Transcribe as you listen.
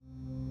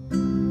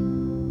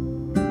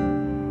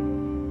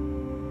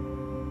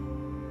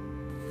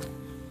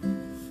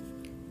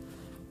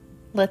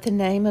Let the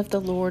name of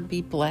the Lord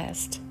be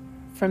blessed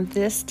from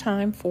this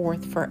time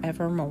forth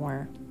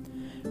forevermore.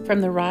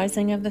 From the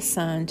rising of the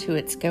sun to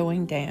its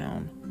going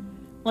down,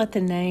 let the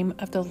name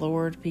of the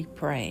Lord be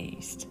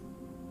praised.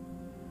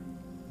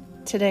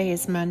 Today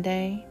is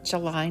Monday,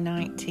 July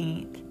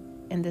 19th,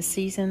 in the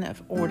season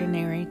of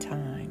ordinary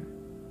time.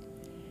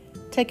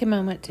 Take a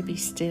moment to be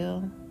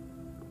still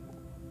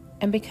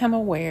and become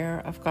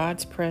aware of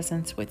God's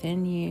presence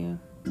within you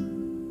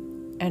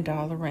and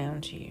all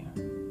around you.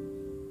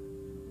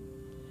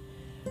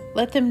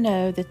 Let them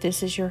know that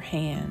this is your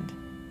hand,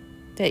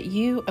 that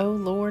you, O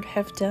Lord,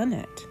 have done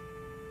it.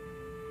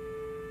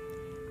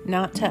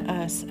 Not to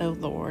us, O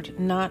Lord,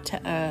 not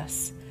to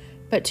us,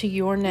 but to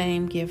your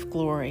name give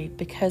glory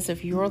because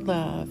of your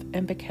love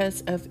and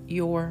because of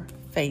your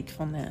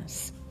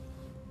faithfulness.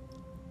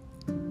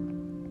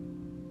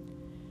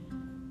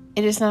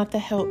 It is not the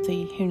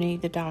healthy who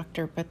need the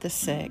doctor, but the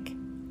sick.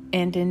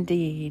 And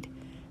indeed,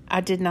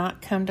 I did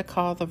not come to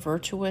call the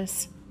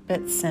virtuous,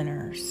 but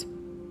sinners.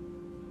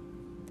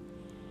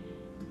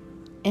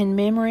 In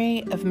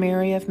memory of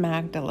Mary of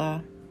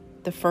Magdala,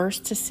 the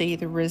first to see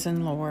the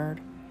risen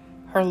Lord,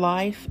 her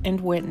life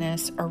and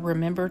witness are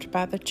remembered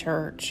by the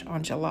Church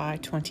on July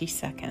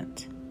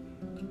 22nd.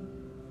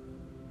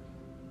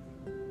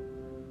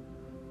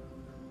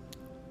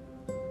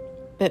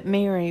 But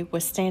Mary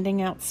was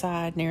standing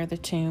outside near the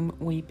tomb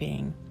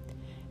weeping.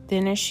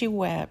 Then as she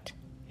wept,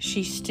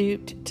 she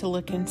stooped to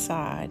look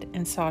inside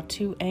and saw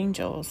two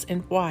angels in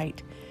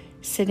white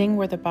sitting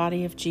where the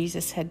body of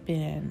Jesus had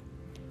been,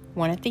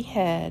 one at the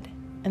head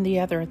and the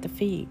other at the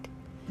feet.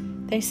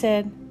 They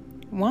said,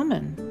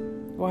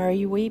 "Woman, why are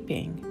you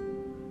weeping?"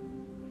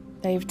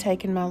 "They have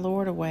taken my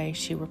Lord away,"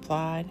 she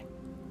replied,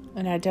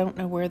 "and I don't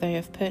know where they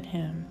have put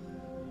him."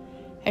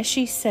 As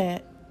she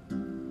said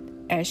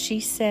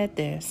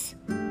this,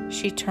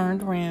 she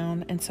turned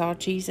round and saw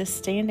Jesus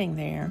standing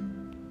there,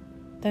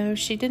 though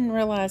she didn't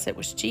realize it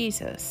was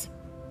Jesus.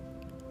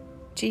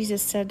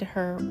 Jesus said to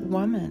her,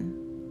 "Woman,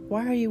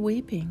 why are you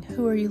weeping?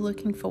 Who are you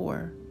looking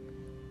for?"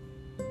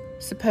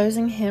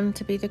 Supposing him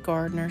to be the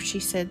gardener, she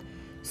said,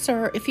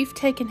 "Sir, if you've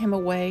taken him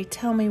away,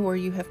 tell me where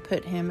you have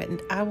put him,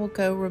 and I will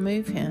go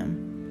remove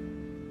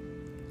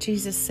him."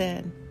 Jesus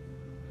said,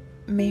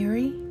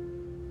 "Mary?"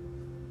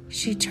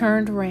 She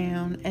turned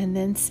round and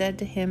then said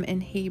to him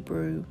in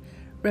Hebrew,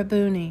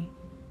 "Rabboni,"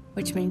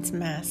 which means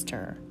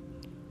master.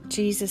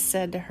 Jesus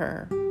said to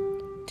her,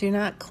 "Do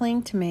not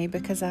cling to me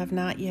because I have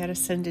not yet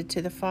ascended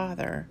to the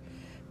Father,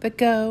 but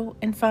go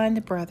and find the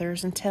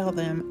brothers and tell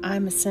them I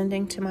am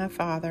ascending to my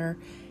Father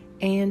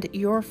and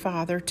your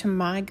Father, to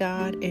my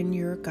God and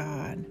your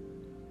God."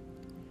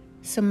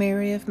 So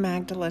Mary of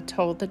Magdala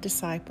told the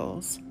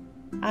disciples,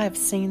 "I have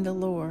seen the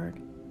Lord,"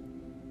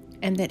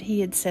 and that he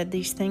had said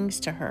these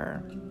things to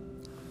her.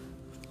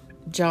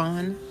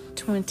 John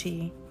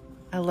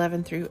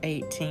 20:11 through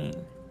 18.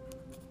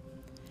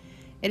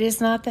 It is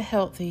not the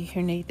healthy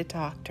who need the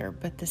doctor,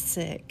 but the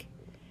sick.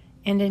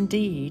 And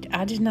indeed,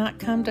 I did not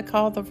come to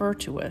call the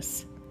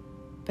virtuous,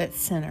 but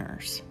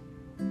sinners.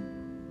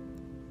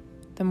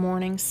 The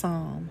Morning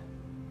Psalm.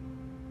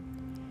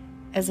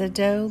 As a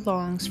doe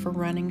longs for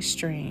running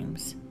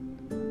streams,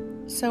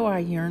 so I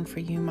yearn for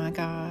you, my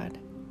God.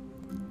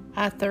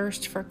 I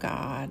thirst for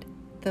God,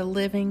 the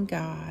living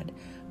God.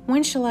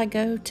 When shall I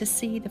go to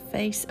see the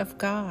face of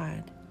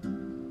God?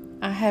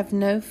 I have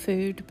no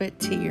food but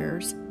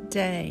tears,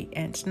 day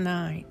and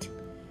night.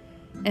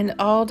 And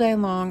all day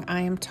long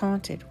I am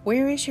taunted,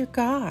 "Where is your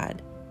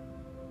God?"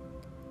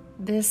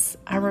 This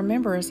I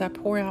remember as I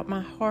pour out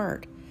my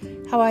heart,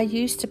 how I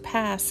used to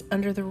pass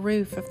under the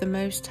roof of the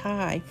Most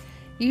High,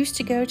 used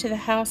to go to the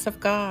house of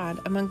God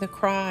among the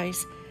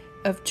cries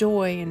of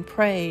joy and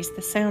praise,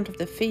 the sound of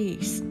the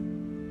feast.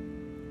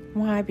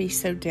 Why be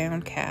so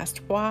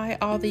downcast? Why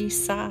all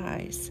these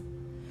sighs?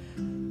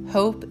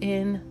 Hope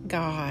in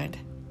God.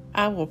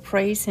 I will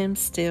praise him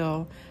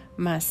still,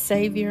 my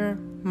Savior,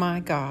 my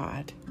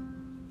God.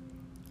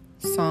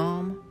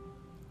 Psalm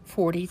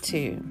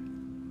 42.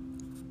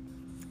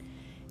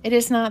 It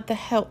is not the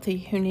healthy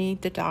who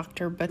need the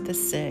doctor, but the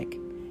sick.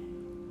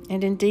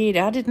 And indeed,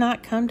 I did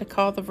not come to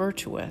call the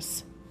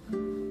virtuous,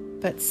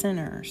 but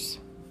sinners.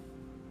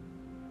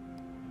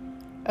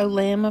 O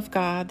Lamb of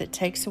God that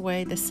takes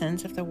away the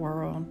sins of the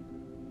world,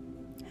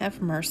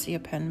 have mercy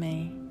upon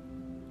me.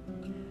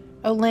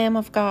 O Lamb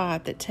of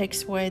God that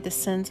takes away the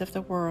sins of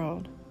the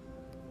world,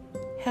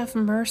 have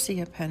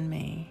mercy upon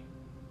me.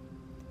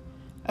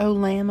 O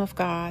Lamb of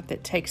God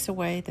that takes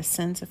away the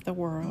sins of the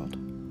world,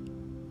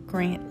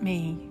 grant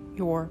me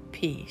your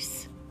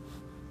peace.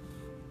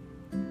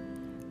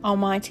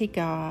 Almighty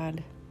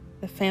God,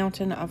 the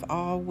fountain of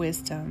all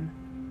wisdom,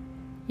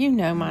 you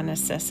know my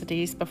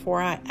necessities before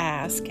I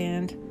ask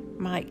and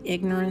my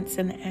ignorance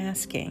in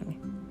asking.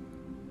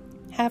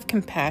 Have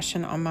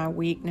compassion on my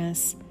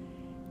weakness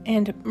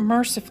and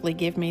mercifully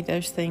give me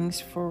those things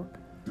for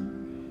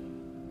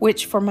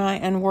which for my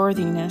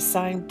unworthiness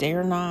I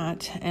dare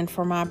not, and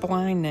for my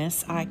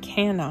blindness I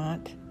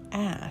cannot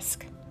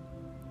ask.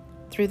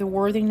 Through the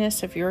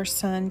worthiness of your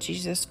Son,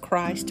 Jesus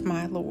Christ,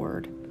 my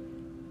Lord,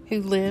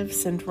 who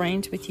lives and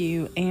reigns with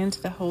you and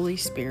the Holy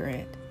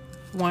Spirit,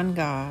 one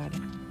God,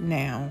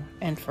 now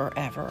and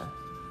forever.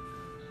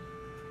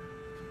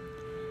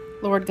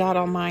 Lord God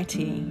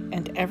Almighty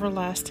and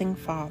everlasting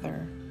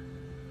Father,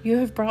 you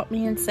have brought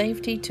me in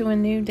safety to a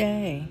new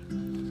day.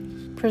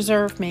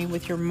 Preserve me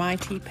with your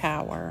mighty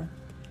power,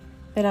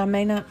 that I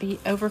may not be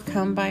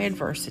overcome by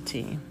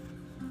adversity.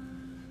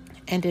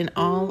 And in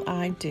all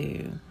I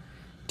do,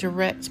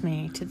 direct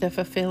me to the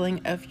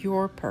fulfilling of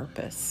your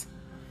purpose.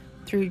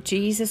 Through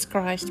Jesus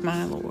Christ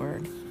my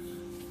Lord.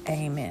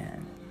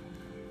 Amen.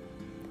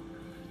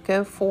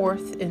 Go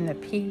forth in the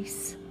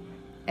peace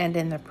and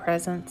in the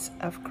presence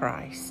of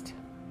Christ.